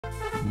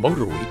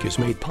MotorWeek is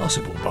made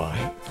possible by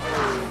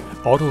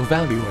Auto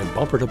Value and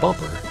Bumper to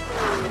Bumper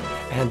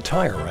and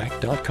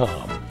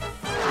TireRack.com.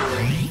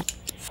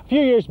 A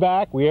few years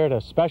back, we aired a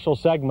special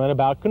segment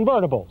about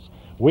convertibles.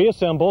 We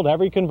assembled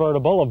every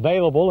convertible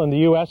available in the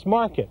U.S.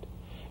 market.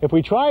 If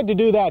we tried to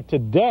do that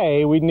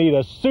today, we'd need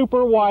a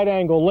super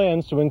wide-angle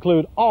lens to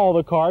include all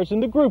the cars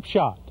in the group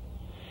shot.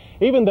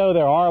 Even though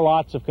there are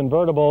lots of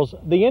convertibles,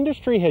 the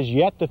industry has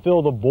yet to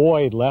fill the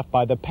void left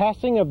by the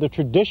passing of the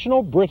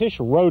traditional British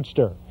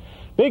roadster.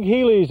 Big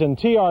Heelys and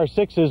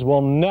TR6s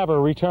will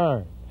never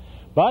return.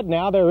 But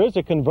now there is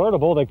a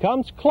convertible that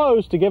comes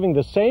close to giving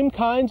the same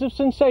kinds of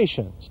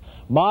sensations,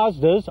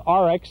 Mazda's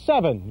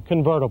RX-7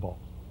 convertible.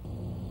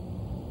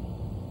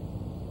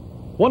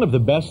 One of the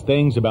best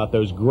things about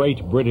those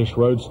great British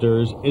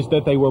roadsters is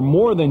that they were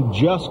more than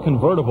just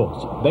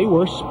convertibles. They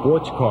were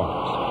sports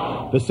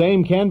cars. The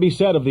same can be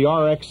said of the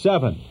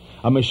RX-7,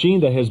 a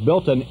machine that has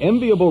built an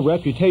enviable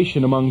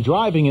reputation among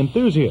driving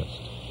enthusiasts.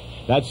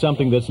 That's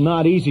something that's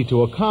not easy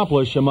to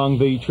accomplish among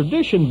the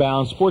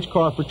tradition-bound sports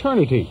car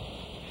fraternity.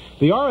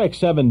 The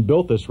RX-7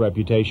 built this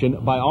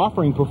reputation by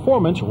offering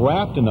performance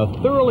wrapped in a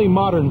thoroughly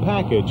modern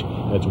package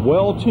that's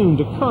well tuned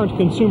to current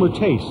consumer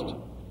taste.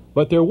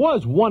 But there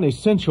was one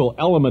essential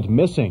element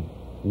missing: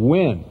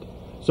 wind.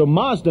 So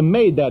Mazda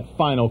made that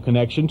final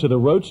connection to the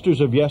roadsters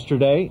of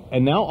yesterday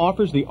and now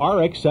offers the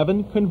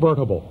RX-7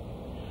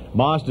 convertible.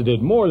 Mazda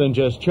did more than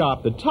just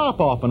chop the top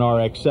off an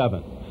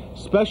RX-7.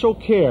 Special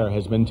care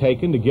has been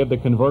taken to give the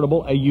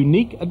convertible a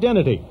unique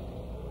identity.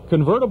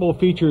 Convertible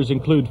features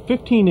include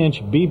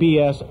 15-inch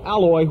BBS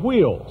alloy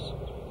wheels,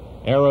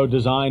 aero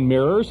design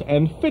mirrors,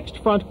 and fixed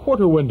front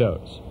quarter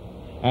windows.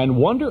 And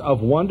wonder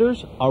of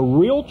wonders, a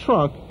real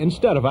trunk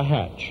instead of a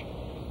hatch.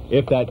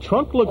 If that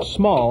trunk looks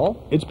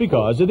small, it's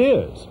because it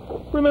is.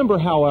 Remember,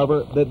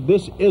 however, that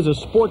this is a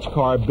sports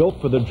car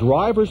built for the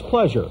driver's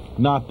pleasure,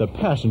 not the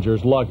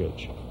passenger's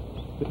luggage.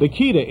 The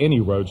key to any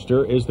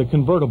roadster is the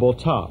convertible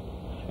top,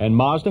 and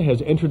Mazda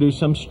has introduced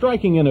some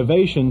striking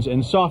innovations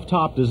in soft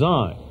top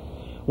design.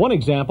 One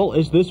example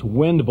is this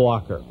wind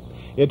blocker.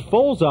 It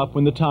folds up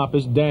when the top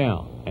is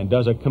down and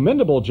does a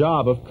commendable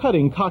job of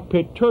cutting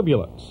cockpit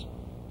turbulence.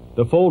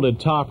 The folded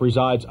top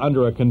resides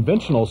under a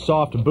conventional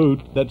soft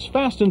boot that's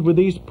fastened with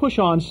these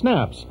push-on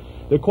snaps.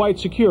 They're quite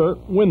secure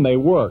when they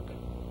work.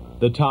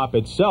 The top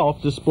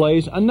itself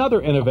displays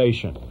another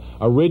innovation,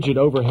 a rigid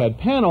overhead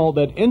panel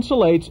that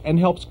insulates and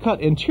helps cut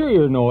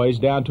interior noise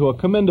down to a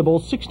commendable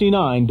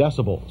 69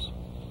 decibels.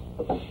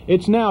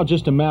 It's now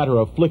just a matter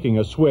of flicking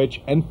a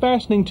switch and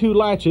fastening two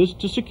latches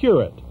to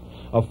secure it.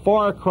 A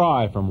far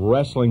cry from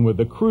wrestling with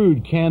the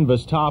crude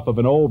canvas top of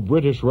an old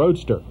British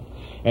roadster.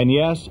 And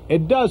yes,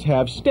 it does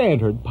have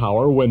standard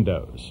power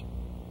windows.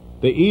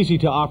 The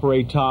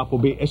easy-to-operate top will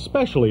be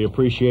especially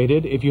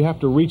appreciated if you have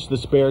to reach the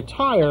spare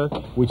tire,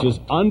 which is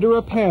under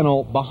a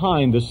panel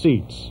behind the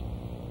seats.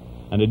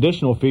 An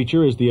additional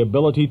feature is the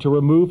ability to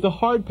remove the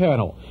hard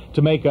panel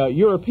to make a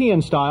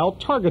European-style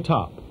targa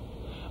top.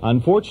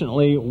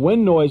 Unfortunately,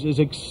 wind noise is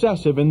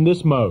excessive in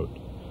this mode.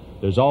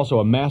 There's also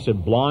a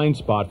massive blind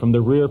spot from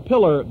the rear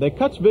pillar that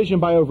cuts vision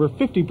by over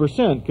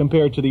 50%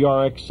 compared to the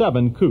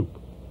RX-7 coupe.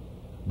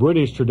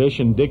 British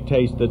tradition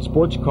dictates that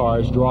sports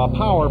cars draw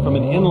power from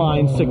an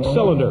inline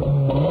six-cylinder.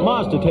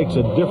 Mazda takes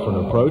a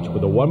different approach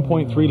with a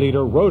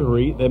 1.3-liter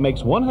rotary that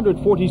makes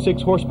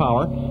 146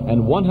 horsepower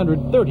and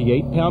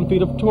 138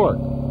 pound-feet of torque.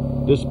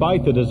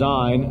 Despite the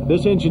design,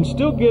 this engine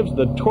still gives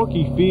the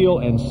torquey feel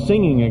and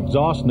singing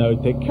exhaust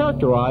note that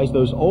characterize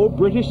those old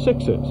British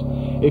sixes,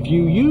 if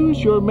you use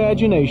your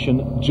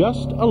imagination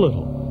just a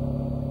little.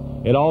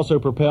 It also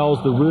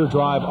propels the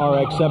rear-drive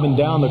RX-7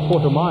 down the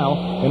quarter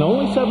mile in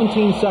only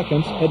 17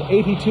 seconds at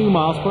 82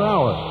 miles per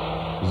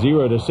hour.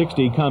 0 to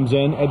 60 comes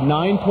in at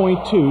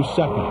 9.2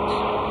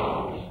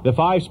 seconds. The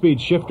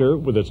 5-speed shifter,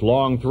 with its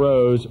long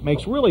throws,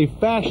 makes really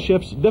fast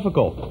shifts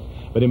difficult,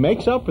 but it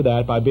makes up for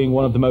that by being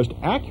one of the most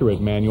accurate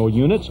manual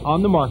units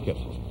on the market.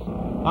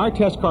 Our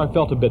test car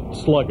felt a bit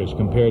sluggish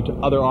compared to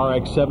other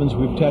RX-7s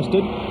we've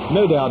tested,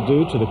 no doubt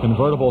due to the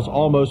convertible's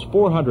almost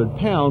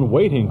 400-pound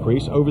weight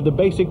increase over the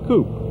basic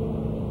coupe.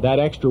 That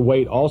extra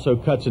weight also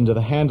cuts into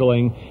the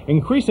handling,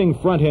 increasing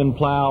front-end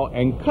plow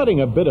and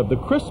cutting a bit of the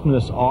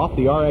crispness off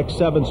the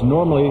RX-7's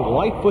normally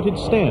light-footed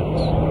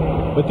stance.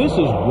 But this is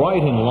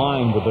right in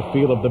line with the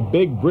feel of the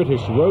big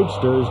British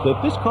roadsters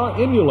that this car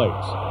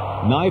emulates.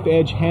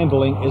 Knife-edge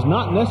handling is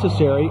not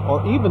necessary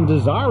or even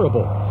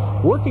desirable.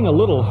 Working a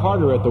little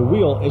harder at the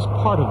wheel is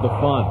part of the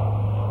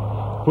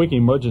fun. Quick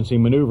emergency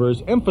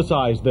maneuvers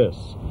emphasize this.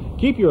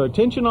 Keep your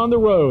attention on the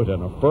road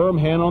and a firm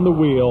hand on the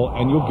wheel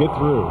and you'll get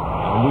through.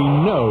 And we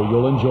know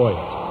you'll enjoy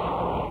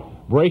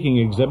it. Braking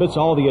exhibits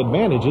all the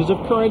advantages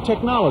of current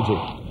technology.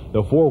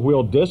 The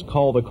four-wheel disc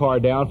haul the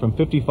car down from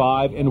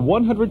 55 in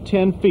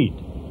 110 feet.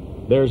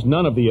 There's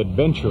none of the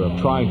adventure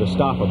of trying to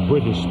stop a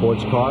British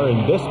sports car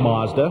in this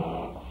Mazda.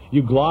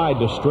 You glide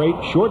to straight,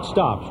 short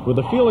stops with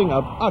a feeling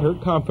of utter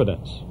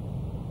confidence.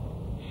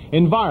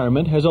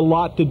 Environment has a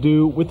lot to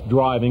do with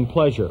driving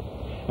pleasure,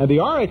 and the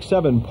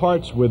RX-7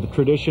 parts with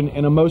tradition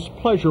in a most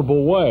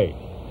pleasurable way.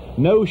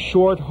 No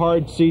short,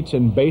 hard seats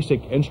and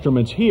basic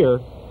instruments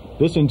here.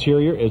 This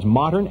interior is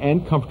modern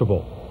and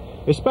comfortable,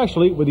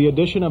 especially with the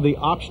addition of the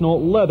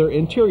optional leather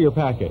interior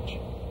package.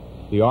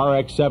 The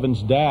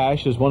RX-7's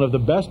dash is one of the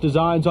best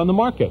designs on the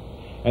market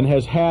and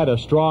has had a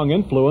strong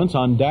influence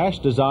on dash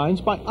designs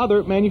by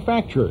other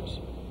manufacturers.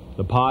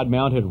 The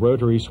pod-mounted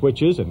rotary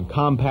switches and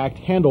compact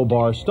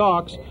handlebar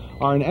stalks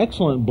are an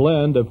excellent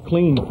blend of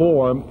clean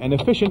form and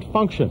efficient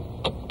function.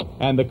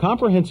 And the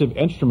comprehensive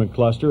instrument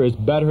cluster is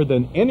better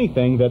than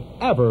anything that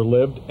ever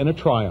lived in a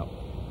Triumph.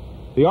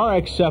 The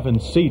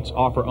RX-7 seats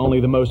offer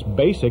only the most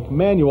basic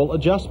manual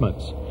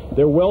adjustments.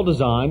 They're well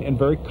designed and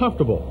very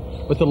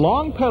comfortable, but the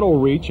long pedal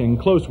reach and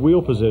close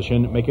wheel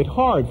position make it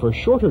hard for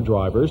shorter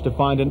drivers to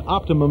find an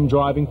optimum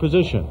driving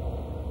position.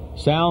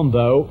 Sound,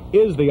 though,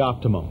 is the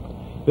optimum.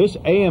 This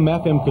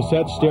AM/FM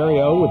cassette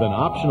stereo with an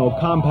optional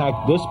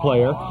compact disc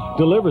player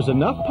delivers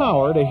enough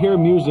power to hear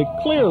music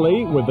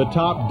clearly with the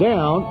top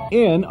down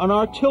in an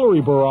artillery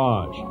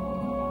barrage.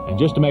 And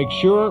just to make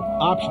sure,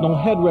 optional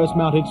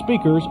headrest-mounted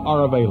speakers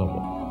are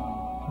available.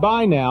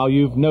 By now,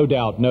 you've no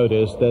doubt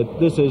noticed that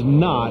this is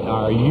not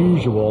our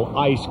usual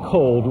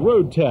ice-cold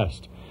road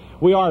test.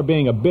 We are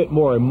being a bit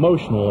more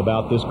emotional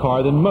about this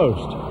car than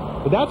most.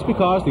 But that's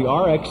because the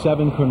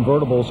RX-7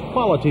 Convertible's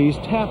qualities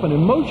tap an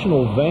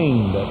emotional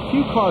vein that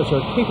few cars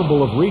are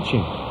capable of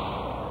reaching.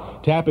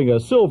 Tapping a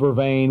silver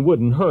vein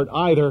wouldn't hurt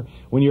either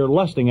when you're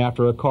lusting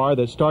after a car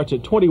that starts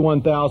at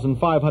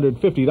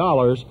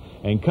 $21,550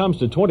 and comes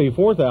to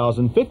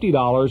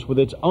 $24,050 with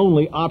its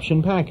only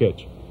option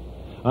package.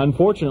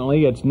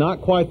 Unfortunately, it's not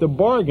quite the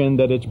bargain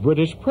that its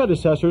British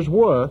predecessors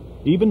were,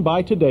 even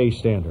by today's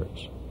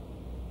standards.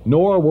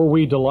 Nor were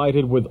we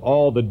delighted with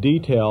all the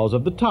details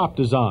of the top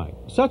design,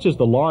 such as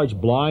the large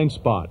blind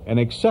spot and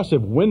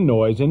excessive wind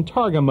noise in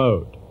Targa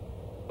mode.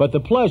 But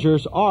the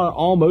pleasures are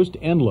almost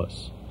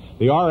endless.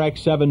 The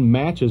RX-7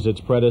 matches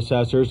its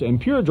predecessors in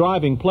pure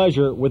driving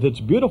pleasure with its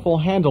beautiful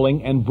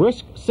handling and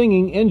brisk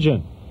singing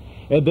engine.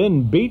 It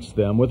then beats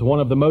them with one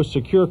of the most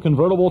secure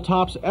convertible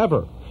tops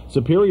ever,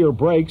 superior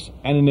brakes,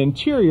 and an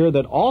interior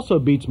that also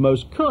beats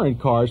most current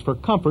cars for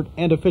comfort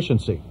and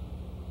efficiency.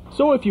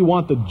 So if you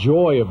want the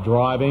joy of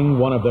driving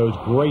one of those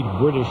great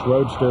British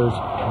roadsters,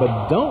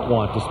 but don't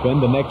want to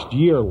spend the next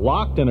year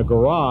locked in a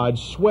garage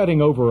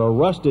sweating over a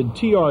rusted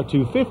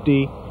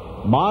TR250,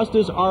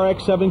 Mazda's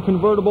RX-7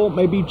 Convertible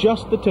may be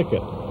just the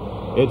ticket.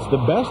 It's the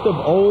best of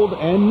old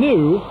and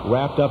new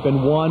wrapped up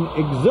in one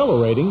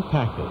exhilarating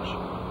package.